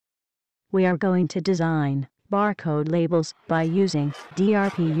We are going to design barcode labels by using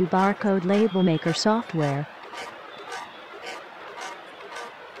DRPU Barcode Label Maker software.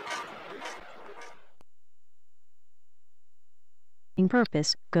 In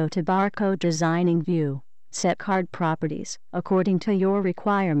purpose, go to Barcode Designing view. Set card properties according to your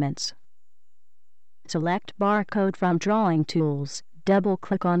requirements. Select Barcode from Drawing Tools.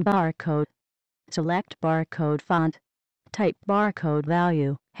 Double-click on Barcode. Select Barcode font. Type barcode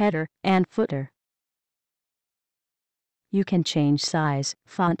value, header, and footer. You can change size,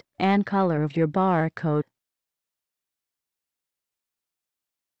 font, and color of your barcode.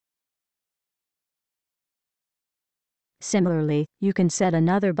 Similarly, you can set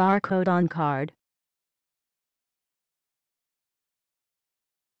another barcode on card.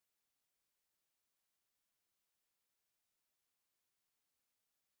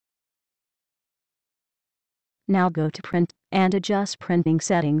 Now go to Print and adjust printing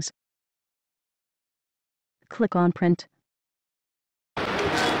settings. Click on Print. Here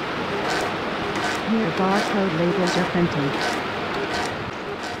barcode labels are printing.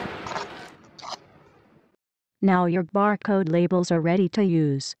 Now your barcode labels are ready to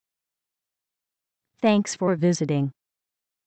use. Thanks for visiting.